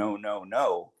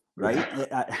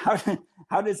 right?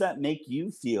 How does that make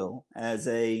you feel as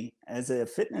a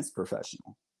fitness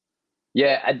professional?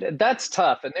 Yeah, that's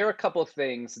tough. And there are a couple of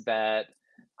things that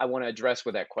I want to address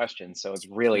with that question. So it's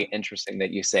really interesting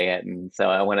that you say it. And so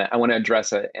I want to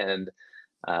address it, and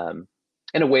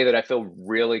in a way that I feel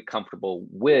really comfortable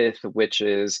with, which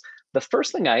is, the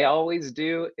first thing I always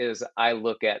do is I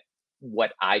look at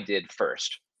what I did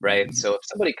first, right? So if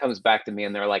somebody comes back to me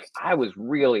and they're like, I was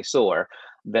really sore,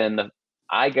 then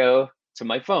I go to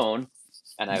my phone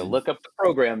and I look up the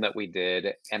program that we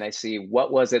did, and I see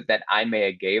what was it that I may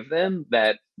have gave them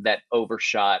that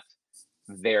overshot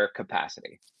their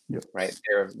capacity, right?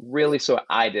 They're really sore.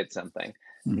 I did something.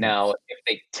 Now, if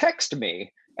they text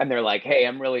me and they're like, hey,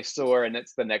 I'm really sore, and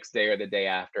it's the next day or the day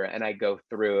after, and I go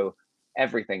through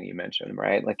everything you mentioned,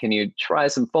 right? Like, can you try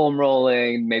some foam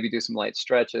rolling, maybe do some light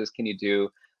stretches? Can you do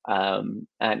an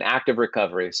active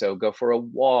recovery? So go for a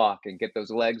walk and get those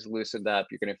legs loosened up.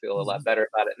 You're going to feel a lot better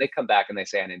about it. And they come back and they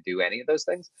say, I didn't do any of those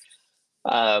things.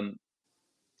 Um,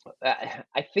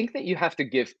 I think that you have to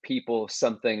give people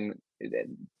something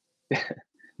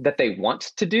that they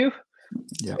want to do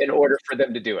in order for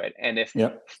them to do it. And if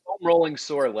foam rolling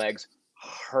sore legs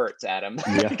hurts, Adam,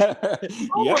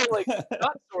 rolling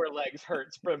not sore legs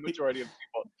hurts for a majority of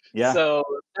people. So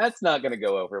that's not going to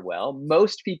go over well.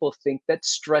 Most people think that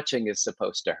stretching is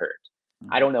supposed to hurt.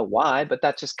 I don't know why, but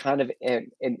that's just kind of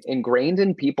ingrained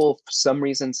in people for some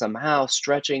reason. Somehow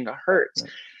stretching hurts.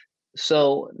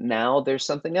 So now there's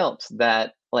something else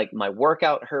that, like, my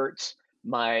workout hurts.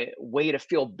 My way to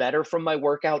feel better from my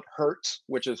workout hurts,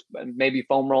 which is maybe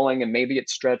foam rolling and maybe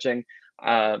it's stretching.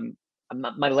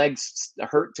 My legs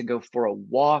hurt to go for a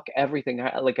walk. Everything,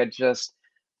 like,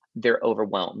 they're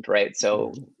overwhelmed, right?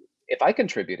 So if I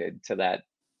contributed to that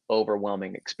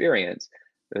overwhelming experience,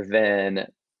 then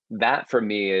that for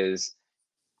me is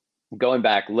going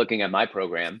back, looking at my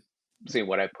program, seeing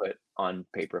what I put on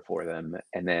paper for them,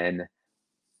 and then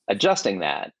adjusting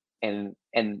that, and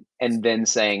then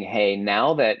saying, hey,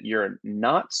 now that you're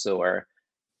not sore,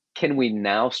 can we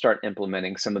now start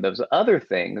implementing some of those other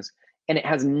things? And it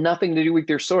has nothing to do with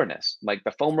your soreness. Like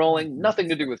the foam rolling, nothing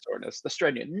to do with soreness. The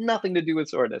stretching, nothing to do with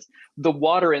soreness. The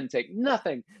water intake,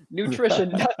 nothing. Nutrition,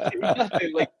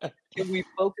 nothing. Like, can we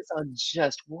focus on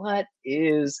just what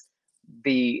is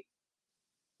the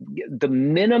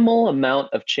minimal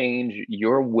amount of change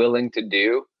you're willing to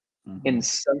do in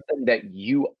something that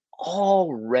you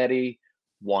already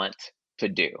want to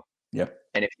do?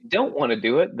 And if you don't want to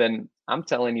do it, then I'm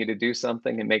telling you to do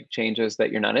something and make changes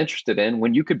that you're not interested in,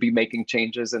 when you could be making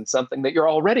changes in something that you're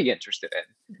already interested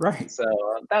in. Right. So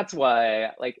that's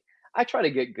why, like, I try to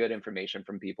get good information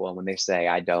from people. And when they say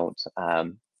I don't,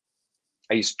 I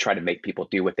used to try to make people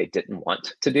do what they didn't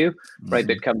want to do, right?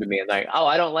 They'd come to me and like, oh,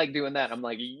 I don't like doing that. I'm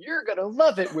like, you're going to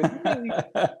love it with me.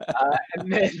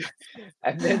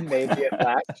 And then maybe it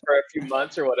lasts for a few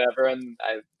months or whatever, and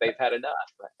they've had enough.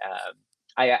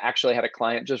 I actually had a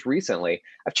client just recently.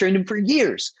 I've trained him for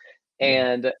years,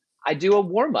 and I do a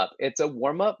warm-up. It's a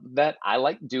warm-up that I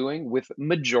like doing with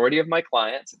majority of my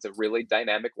clients. It's a really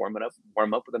dynamic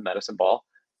warm-up with a medicine ball.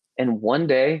 And one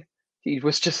day he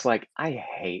was just like, I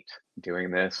hate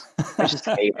doing this. I just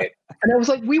hate it. And I was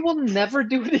like, we will never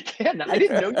do it again. I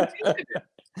didn't know you hated it.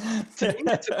 To me,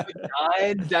 it's a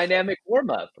benign, dynamic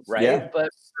warm-up, right? But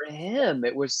for him,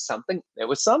 it was something. It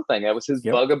was his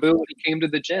bugaboo when he came to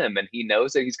the gym, and he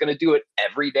knows that he's going to do it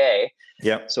every day.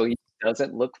 So he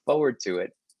doesn't look forward to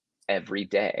it every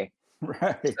day.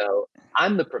 Right. So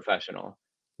I'm the professional,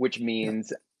 which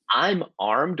means I'm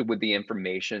armed with the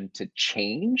information to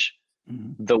change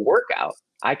the workout.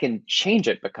 I can change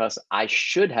it because I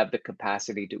should have the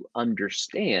capacity to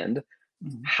understand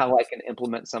how I can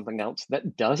implement something else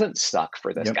that doesn't suck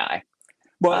for this guy.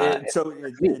 Well, so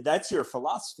that's your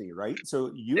philosophy, right?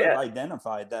 So you have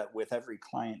identified that with every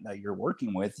client that you're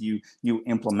working with, you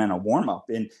implement a warm-up,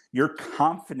 and you're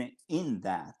confident in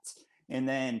that. And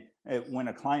then when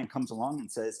a client comes along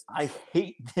and says, I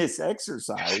hate this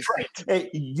exercise,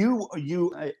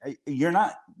 you're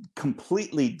not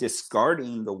completely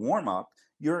discarding the warm-up.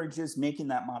 You're just making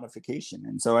that modification.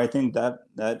 And so I think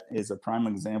that is a prime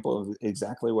example of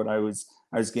exactly what I was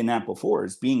getting at before,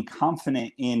 is being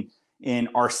confident in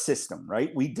our system,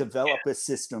 right? We develop a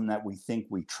system that we think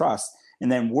we trust,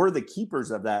 and then we're the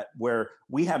keepers of that, where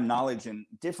we have knowledge in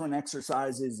different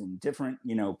exercises and different,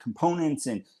 components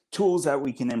and tools that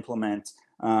we can implement.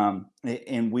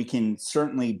 And we can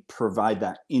certainly provide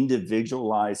that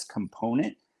individualized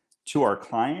component to our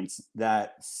clients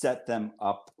that set them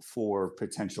up for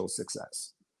potential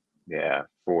success. Yeah,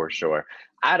 for sure.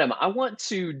 Adam, I want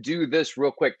to do this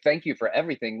real quick. Thank you for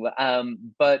everything.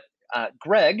 But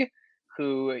Greg,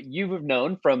 who you have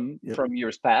known from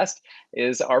years past,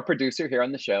 is our producer here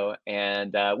on the show.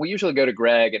 And we usually go to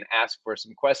Greg and ask for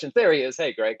some questions. There he is.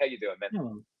 Hey, Greg, how you doing, man?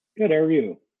 Oh, good. How are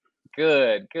you?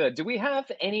 Good. Do we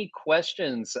have any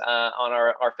questions on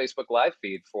our Facebook Live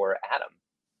feed for Adam?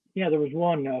 Yeah, there was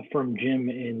one from Jim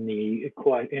in the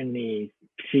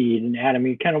feed, and Adam,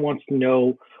 he kind of wants to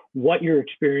know what your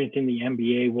experience in the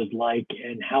MBA was like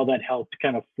and how that helped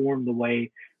kind of form the way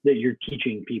that you're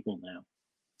teaching people now.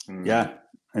 Yeah.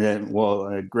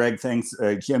 Well, Greg, thanks.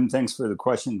 Jim, thanks for the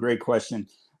question. Great question.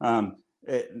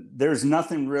 There's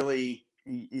nothing really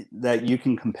that you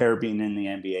can compare being in the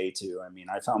MBA to. I mean,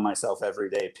 I found myself every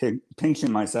day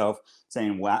pinching myself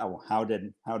saying, wow, how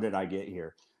did I get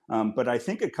here? But I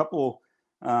think a couple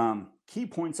key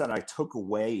points that I took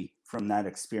away from that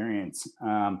experience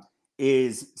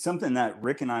is something that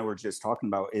Rick and I were just talking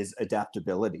about, is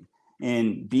adaptability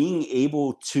and being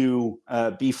able to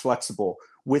be flexible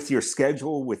with your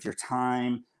schedule, with your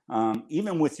time,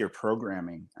 even with your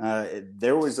programming.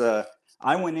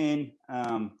 I went in,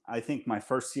 I think my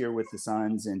first year with the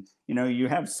Suns, and you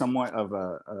have somewhat of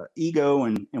a ego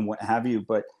and what have you,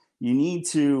 but you need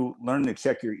to learn to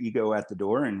check your ego at the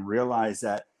door and realize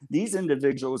that these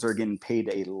individuals are getting paid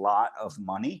a lot of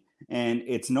money, and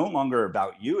it's no longer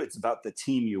about you, it's about the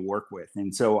team you work with.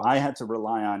 And so I had to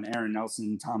rely on Aaron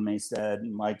Nelson, Tom Maystad,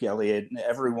 Mike Elliott,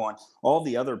 everyone, all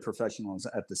the other professionals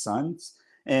at the Suns,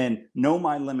 and know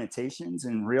my limitations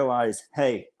and realize,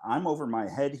 hey, I'm over my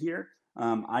head here.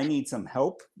 I need some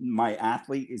help. My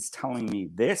athlete is telling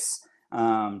me this,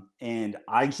 and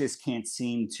I just can't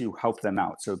seem to help them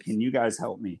out. So can you guys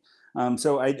help me?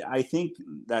 So I think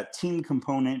that team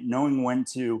component, knowing when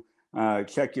to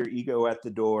check your ego at the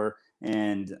door,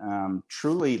 and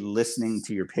truly listening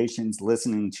to your patients,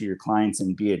 listening to your clients,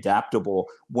 and be adaptable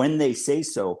when they say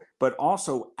so, but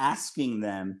also asking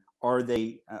them, are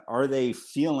they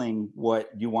feeling what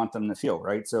you want them to feel,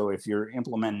 right? So if you're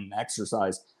implementing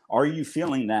exercise, are you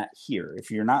feeling that here?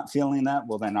 If you're not feeling that,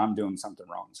 well, then I'm doing something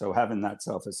wrong. So having that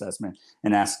self-assessment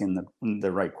and asking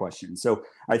the right questions. So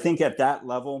I think at that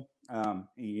level,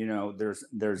 there's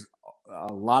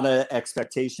a lot of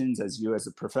expectations as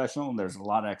a professional. There's a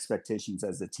lot of expectations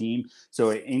as a team.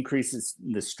 So it increases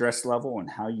the stress level, and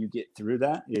how you get through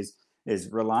that is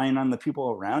relying on the people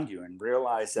around you, and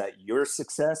realize that your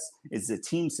success is the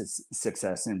team's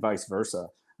success, and vice versa.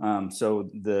 So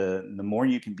the more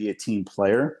you can be a team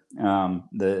player,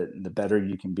 the better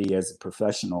you can be as a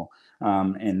professional.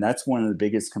 And that's one of the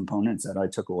biggest components that I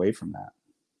took away from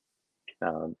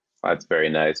that. That's very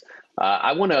nice.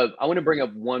 I want to bring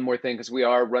up one more thing, because we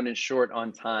are running short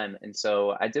on time. And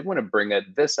so I did want to bring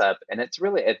this up, and it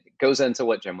goes into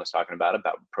what Jim was talking about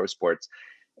pro sports.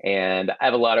 And I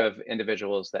have a lot of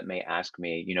individuals that may ask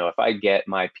me, if I get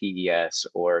my PES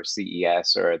or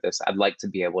CES or this, I'd like to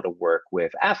be able to work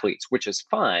with athletes, which is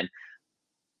fine.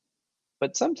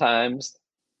 But sometimes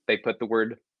they put the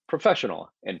word professional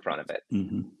in front of it.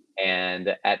 Mm-hmm.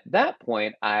 And at that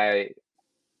point, I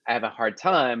have a hard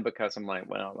time, because I'm like,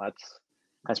 well,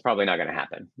 that's probably not going to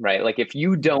happen, right? Like, if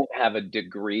you don't have a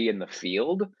degree in the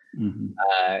field, mm-hmm.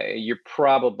 You're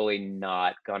probably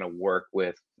not going to work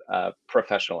with a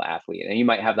professional athlete. And you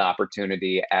might have the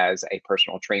opportunity as a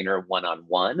personal trainer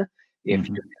one-on-one, if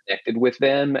Mm-hmm. you're connected with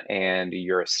them and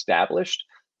you're established,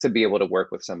 to be able to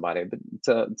work with somebody. But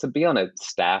to be on a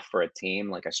staff for a team,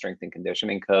 like a strength and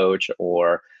conditioning coach,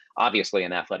 or obviously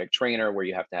an athletic trainer, where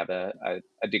you have to have a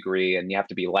degree and you have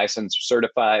to be licensed,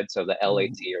 certified, so the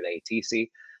LAT or the ATC,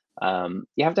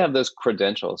 you have to have those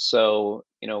credentials. So,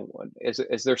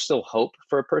 is there still hope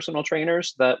for personal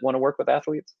trainers that want to work with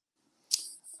athletes?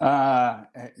 I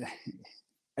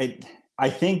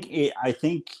think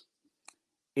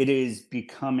it is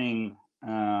becoming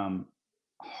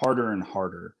harder and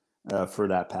harder for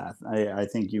that path. I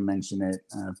think you mentioned it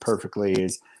perfectly.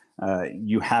 Is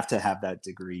you have to have that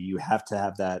degree. You have to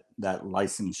have that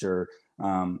licensure.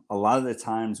 A lot of the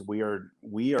times we are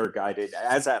guided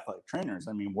as athletic trainers.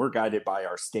 I mean, we're guided by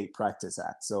our state practice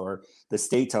act. So the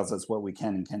state tells us what we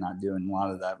can and cannot do. And a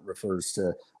lot of that refers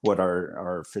to what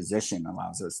our physician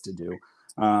allows us to do.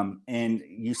 And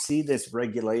you see this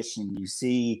regulation, you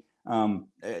see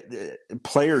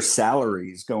player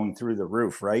salaries going through the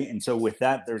roof, right? And so with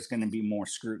that, there's going to be more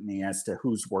scrutiny as to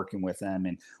who's working with them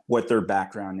and what their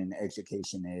background in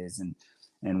education is,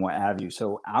 and what have you.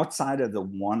 So outside of the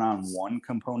one-on-one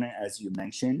component, as you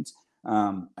mentioned,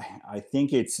 I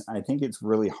think it's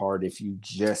really hard if you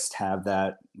just have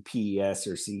that PES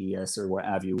or CES or what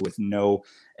have you with no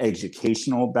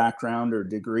educational background or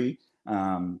degree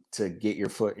to get your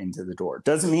foot into the door.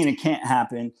 Doesn't mean it can't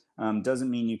happen. Doesn't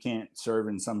mean you can't serve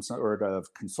in some sort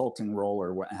of consulting role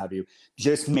or what have you.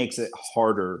 Just makes it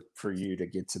harder for you to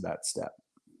get to that step.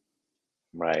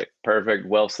 Right. Perfect.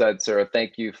 Well said, sir.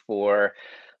 Thank you for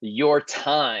your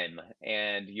time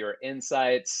and your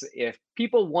insights. If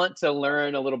people want to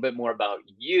learn a little bit more about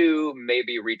you,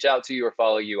 maybe reach out to you or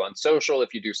follow you on social.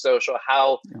 If you do social,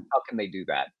 how can they do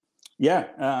that?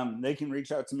 Yeah, they can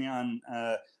reach out to me on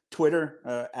Twitter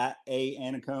at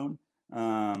 @Annacone.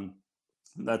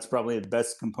 That's probably the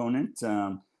best component.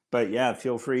 But yeah,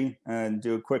 feel free and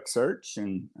do a quick search.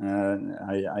 And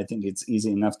I think it's easy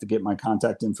enough to get my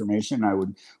contact information. I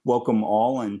would welcome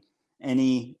all. And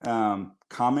any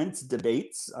comments,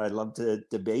 debates. I love to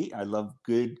debate. I love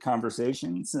good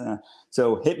conversations.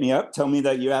 So hit me up. Tell me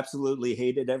that you absolutely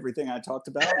hated everything I talked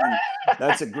about. And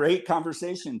that's a great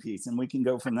conversation piece, and we can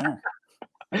go from there.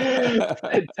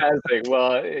 Fantastic.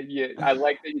 Well, I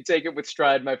like that you take it with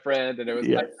stride, my friend, and it was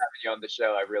nice Yeah. having you on the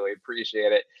show. I really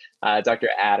appreciate it. Dr.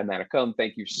 Adam Anacomb,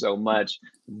 thank you so much.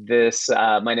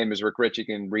 My name is Rick Ritchie. You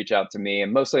can reach out to me,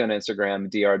 and mostly on Instagram,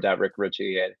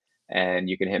 dr.rickritchie, and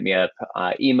you can hit me up,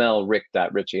 email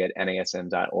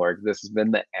rick.ritchie@nasm.org. This has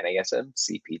been the NASM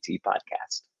CPT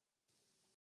podcast.